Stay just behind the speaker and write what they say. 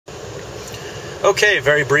Okay,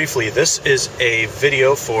 very briefly, this is a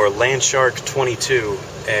video for Landshark 22,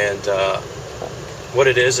 and what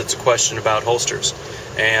it is, it's a question about holsters.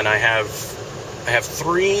 And I have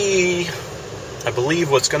three, I believe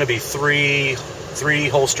what's going to be three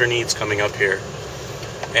holster needs coming up here.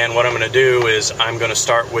 And what I'm going to do is I'm going to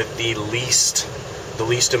start with the least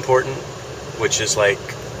important, which is like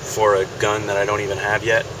for a gun that I don't even have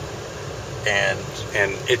yet, and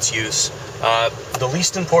its use. The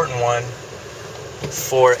least important one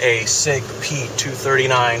for a SIG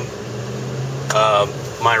P239,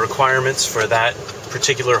 my requirements for that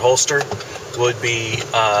particular holster would be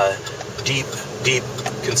deep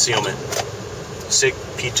concealment. SIG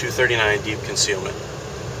P239 deep concealment.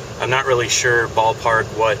 I'm not really sure ballpark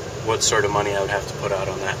what sort of money I would have to put out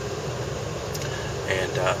on that,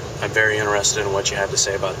 and I'm very interested in what you have to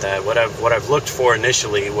say about that. What I've looked for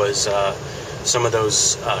initially was some of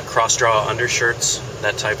those cross-draw undershirts,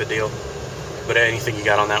 that type of deal. But anything you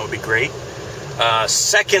got on that would be great.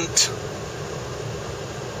 Second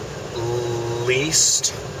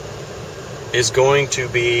least is going to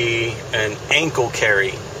be an ankle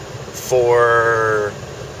carry for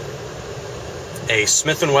a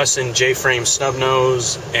Smith & Wesson J-frame snub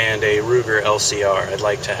nose and a Ruger LCR. I'd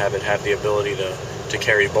like to have it have the ability to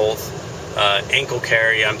carry both. Ankle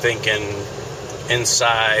carry, I'm thinking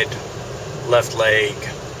inside, left leg,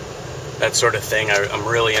 that sort of thing. I'm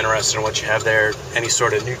really interested in what you have there. Any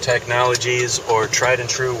sort of new technologies or tried and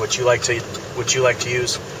true, what you like to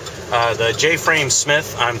use. The J-frame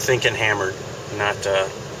Smith, I'm thinking hammered, not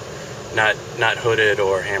hooded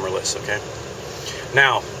or hammerless. Okay.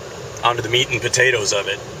 Now, onto the meat and potatoes of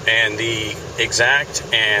it, and the exact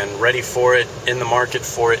and ready for it, in the market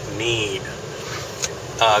for it need.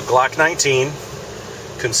 Glock 19,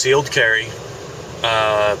 concealed carry,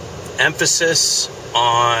 emphasis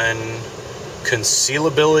on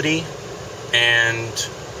concealability and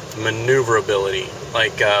maneuverability.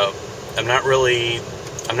 Like, I'm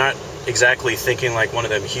not exactly thinking like one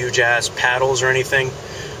of them huge ass paddles or anything.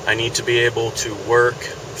 I need to be able to work,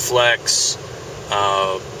 flex,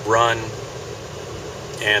 run,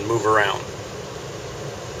 and move around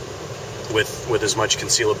with as much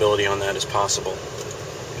concealability on that as possible.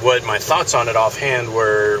 What my thoughts on it offhand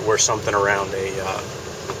were something around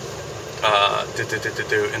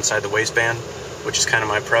inside the waistband, which is kind of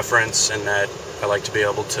my preference, in that I like to be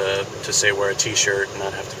able to say wear a t-shirt and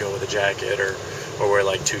not have to go with a jacket or wear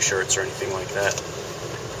like two shirts or anything like that.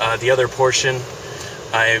 The other portion,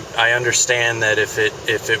 I understand that if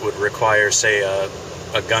it would require, say, a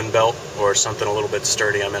gun belt or something a little bit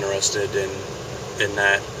sturdy, I'm interested in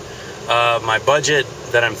that. My budget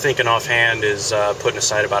that I'm thinking offhand is putting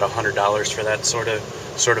aside about $100 for that sort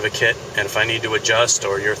of a kit, and if I need to adjust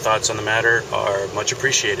or your thoughts on the matter are much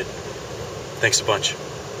appreciated. Thanks a bunch.